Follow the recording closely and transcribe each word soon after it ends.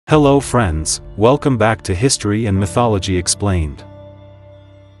Hello friends, welcome back to History and Mythology Explained.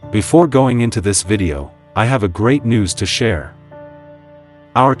 Before going into this video, I have a great news to share.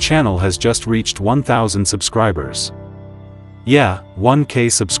 Our channel has just reached 1,000 subscribers. Yeah, 1K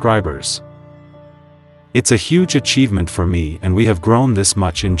subscribers. It's a huge achievement for me, and we have grown this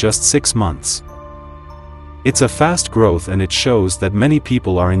much in just 6 months. It's a fast growth, and it shows that many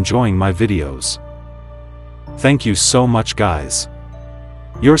people are enjoying my videos. Thank you so much, guys.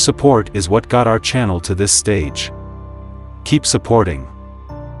 Your support is what got our channel to this stage. Keep supporting.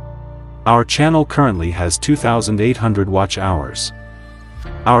 Our channel currently has 2,800 watch hours.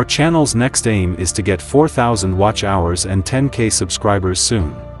 Our channel's next aim is to get 4,000 watch hours and 10K subscribers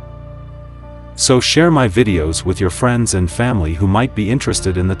soon. So share my videos with your friends and family who might be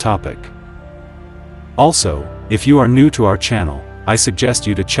interested in the topic. Also, if you are new to our channel, I suggest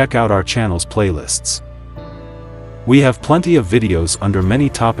you to check out our channel's playlists. We have plenty of videos under many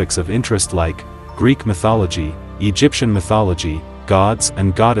topics of interest like Greek mythology, Egyptian mythology, gods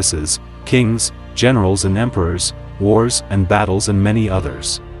and goddesses, kings, generals and emperors, wars and battles, and many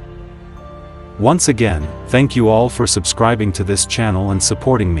others. Once again, thank you all for subscribing to this channel and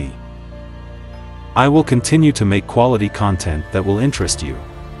supporting me. I will continue to make quality content that will interest you.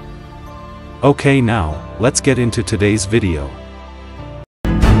 Okay, now, let's get into today's video.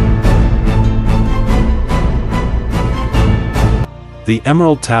 The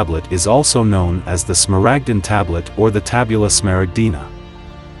Emerald Tablet is also known as the Smaragdine Tablet or the Tabula Smaragdina.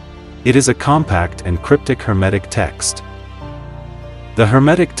 It is a compact and cryptic Hermetic text. The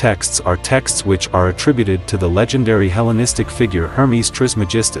Hermetic texts are texts which are attributed to the legendary Hellenistic figure Hermes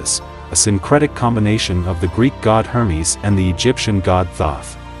Trismegistus, a syncretic combination of the Greek god Hermes and the Egyptian god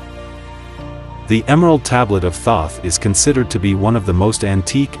Thoth. The Emerald Tablet of Thoth is considered to be one of the most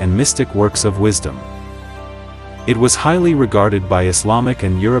antique and mystic works of wisdom. It was highly regarded by Islamic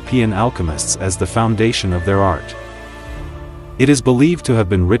and European alchemists as the foundation of their art. It is believed to have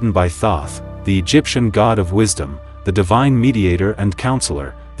been written by Thoth, the Egyptian god of wisdom, the divine mediator and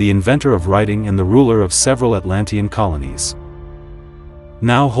counselor, the inventor of writing and the ruler of several Atlantean colonies.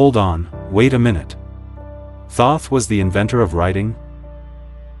 Now hold on, wait a minute. Thoth was the inventor of writing?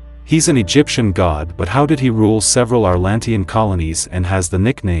 He's an Egyptian god, but how did he rule several Arlantean colonies and has the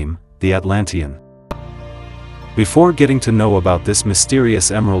nickname, the Atlantean? Before getting to know about this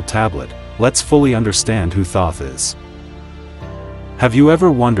mysterious Emerald Tablet, let's fully understand who Thoth is. Have you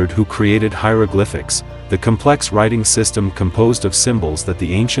ever wondered who created hieroglyphics, the complex writing system composed of symbols that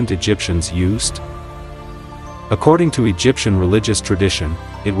the ancient Egyptians used? According to Egyptian religious tradition,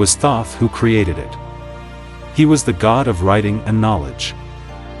 it was Thoth who created it. He was the god of writing and knowledge.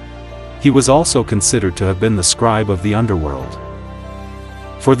 He was also considered to have been the scribe of the underworld.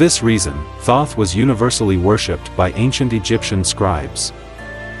 For this reason, Thoth was universally worshipped by ancient Egyptian scribes.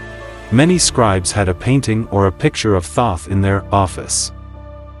 Many scribes had a painting or a picture of Thoth in their office.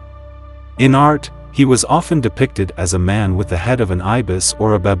 In art, he was often depicted as a man with the head of an ibis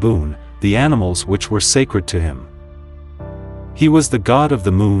or a baboon, the animals which were sacred to him. He was the god of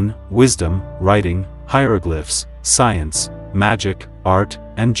the moon, wisdom, writing, hieroglyphs, science, magic, art,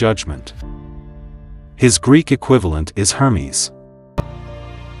 and judgment. His Greek equivalent is Hermes.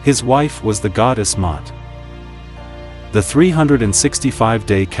 His wife was the goddess Maat. The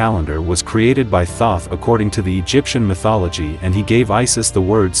 365-day calendar was created by Thoth according to the Egyptian mythology, and he gave Isis the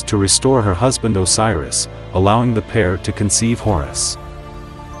words to restore her husband Osiris, allowing the pair to conceive Horus.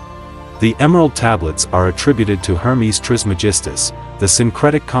 The Emerald Tablets are attributed to Hermes Trismegistus, the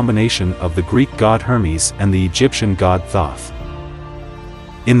syncretic combination of the Greek god Hermes and the Egyptian god Thoth.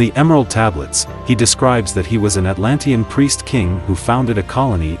 In the Emerald Tablets, he describes that he was an Atlantean priest-king who founded a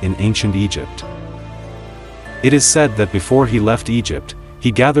colony in ancient Egypt. It is said that before he left Egypt,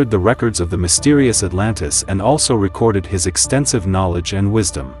 he gathered the records of the mysterious Atlantis and also recorded his extensive knowledge and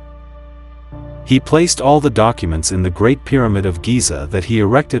wisdom. He placed all the documents in the Great Pyramid of Giza that he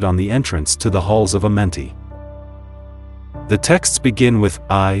erected on the entrance to the halls of Amenti. The texts begin with,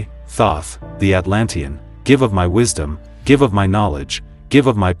 I, Thoth, the Atlantean, give of my wisdom, give of my knowledge, give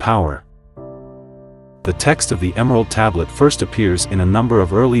of my power. The text of the Emerald Tablet first appears in a number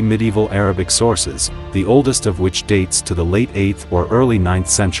of early medieval Arabic sources, the oldest of which dates to the late 8th or early 9th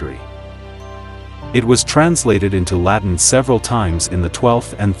century. It was translated into Latin several times in the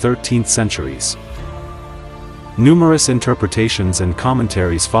 12th and 13th centuries. Numerous interpretations and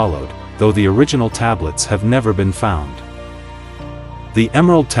commentaries followed, though the original tablets have never been found. The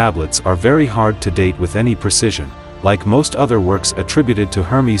Emerald Tablets are very hard to date with any precision, like most other works attributed to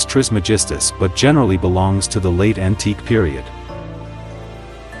Hermes Trismegistus, but generally belongs to the late antique period.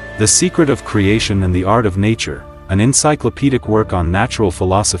 The Secret of Creation and the Art of Nature, an encyclopedic work on natural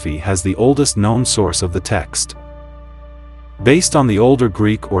philosophy, has the oldest known source of the text. Based on the older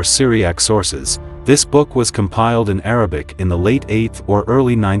Greek or Syriac sources, this book was compiled in Arabic in the late 8th or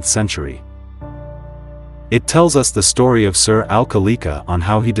early 9th century. It tells us the story of Sir Al-Khaliqa on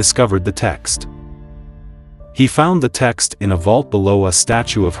how he discovered the text. He found the text in a vault below a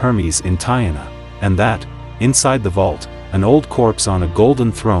statue of Hermes in Tyana, and that, inside the vault, an old corpse on a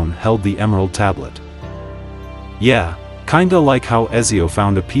golden throne held the Emerald Tablet. Yeah, kinda like how Ezio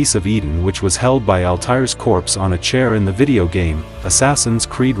found a piece of Eden which was held by Altair's corpse on a chair in the video game, Assassin's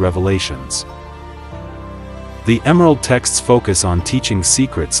Creed Revelations. The Emerald texts focus on teaching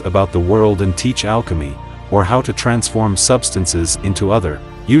secrets about the world and teach alchemy, or how to transform substances into other,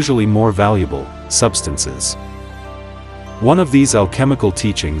 usually more valuable, substances. One of these alchemical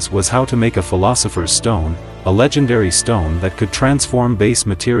teachings was how to make a philosopher's stone, a legendary stone that could transform base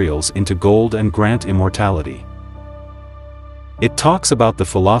materials into gold and grant immortality. It talks about the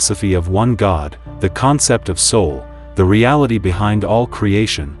philosophy of one God, the concept of soul, the reality behind all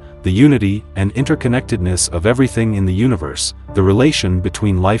creation, the unity and interconnectedness of everything in the universe, the relation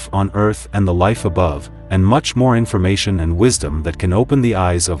between life on earth and the life above, and much more information and wisdom that can open the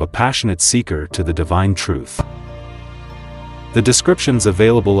eyes of a passionate seeker to the divine truth. The descriptions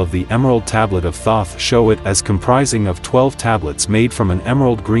available of the Emerald Tablet of Thoth show it as comprising of 12 tablets made from an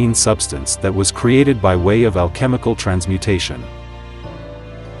emerald green substance that was created by way of alchemical transmutation.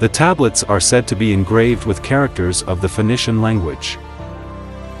 The tablets are said to be engraved with characters of the Phoenician language.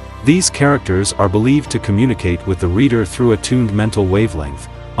 These characters are believed to communicate with the reader through a tuned mental wavelength,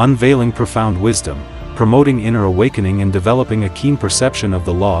 unveiling profound wisdom, promoting inner awakening and developing a keen perception of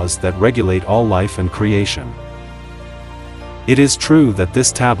the laws that regulate all life and creation. It is true that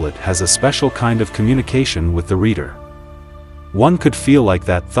this tablet has a special kind of communication with the reader. One could feel like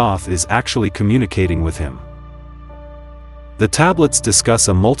that Thoth is actually communicating with him. The tablets discuss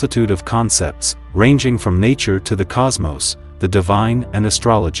a multitude of concepts, ranging from nature to the cosmos, the divine and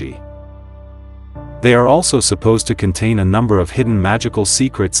astrology. They are also supposed to contain a number of hidden magical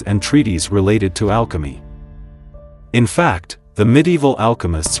secrets and treatises related to alchemy. In fact, the medieval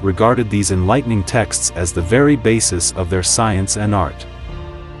alchemists regarded these enlightening texts as the very basis of their science and art.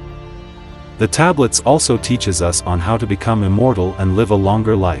 The tablets also teaches us on how to become immortal and live a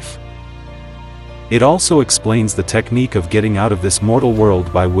longer life. It also explains the technique of getting out of this mortal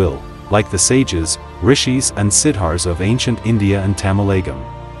world by will, like the sages, rishis and siddhars of ancient India and Tamilagam.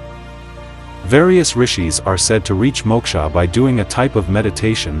 Various rishis are said to reach moksha by doing a type of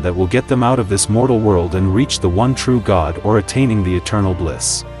meditation that will get them out of this mortal world and reach the one true God or attaining the eternal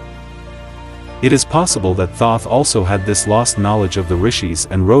bliss. It is possible that Thoth also had this lost knowledge of the rishis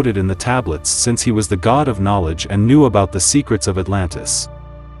and wrote it in the tablets, since he was the god of knowledge and knew about the secrets of Atlantis.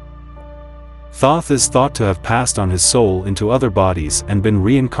 Thoth is thought to have passed on his soul into other bodies and been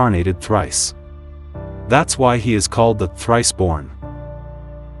reincarnated thrice. That's why he is called the thrice-born.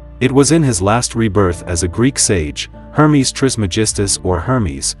 It was in his last rebirth as a Greek sage, Hermes Trismegistus or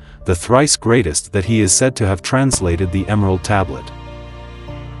Hermes, the thrice greatest, that he is said to have translated the Emerald Tablet.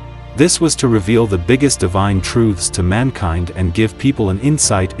 This was to reveal the biggest divine truths to mankind and give people an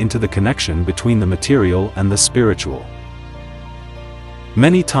insight into the connection between the material and the spiritual.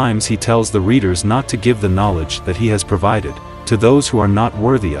 Many times he tells the readers not to give the knowledge that he has provided to those who are not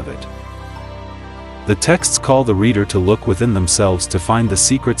worthy of it. The texts call the reader to look within themselves to find the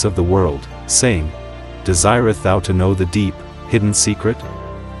secrets of the world, saying, "Desireth thou to know the deep, hidden secret?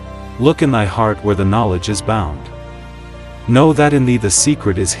 Look in thy heart where the knowledge is bound. Know that in thee the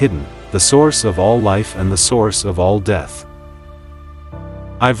secret is hidden, the source of all life and the source of all death."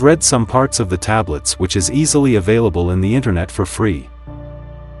 I've read some parts of the tablets, which is easily available in the internet for free.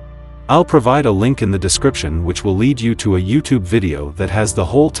 I'll provide a link in the description which will lead you to a YouTube video that has the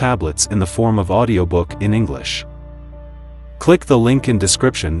whole tablets in the form of audiobook in English. Click the link in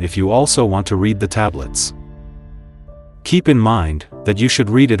description if you also want to read the tablets. Keep in mind that you should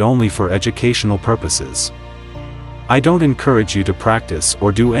read it only for educational purposes. I don't encourage you to practice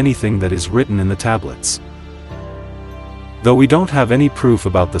or do anything that is written in the tablets. Though we don't have any proof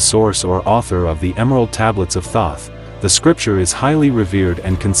about the source or author of the Emerald Tablets of Thoth, the scripture is highly revered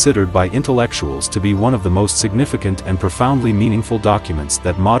and considered by intellectuals to be one of the most significant and profoundly meaningful documents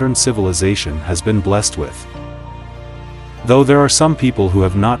that modern civilization has been blessed with. Though there are some people who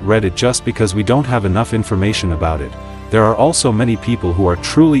have not read it just because we don't have enough information about it, there are also many people who are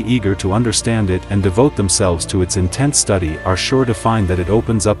truly eager to understand it and devote themselves to its intense study, are sure to find that it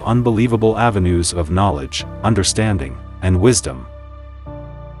opens up unbelievable avenues of knowledge, understanding, and wisdom.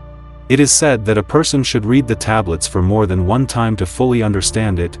 It is said that a person should read the tablets for more than one time to fully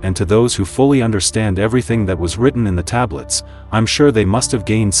understand it, and to those who fully understand everything that was written in the tablets, I'm sure they must have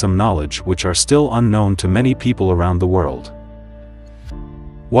gained some knowledge which are still unknown to many people around the world.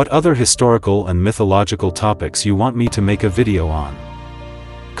 What other historical and mythological topics you want me to make a video on?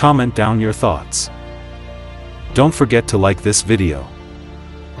 Comment down your thoughts. Don't forget to like this video.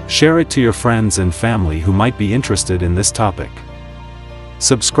 Share it to your friends and family who might be interested in this topic.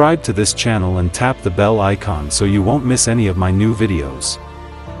 Subscribe to this channel and tap the bell icon so you won't miss any of my new videos.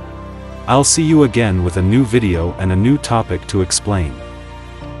 I'll see you again with a new video and a new topic to explain.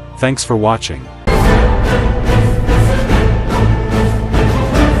 Thanks for watching.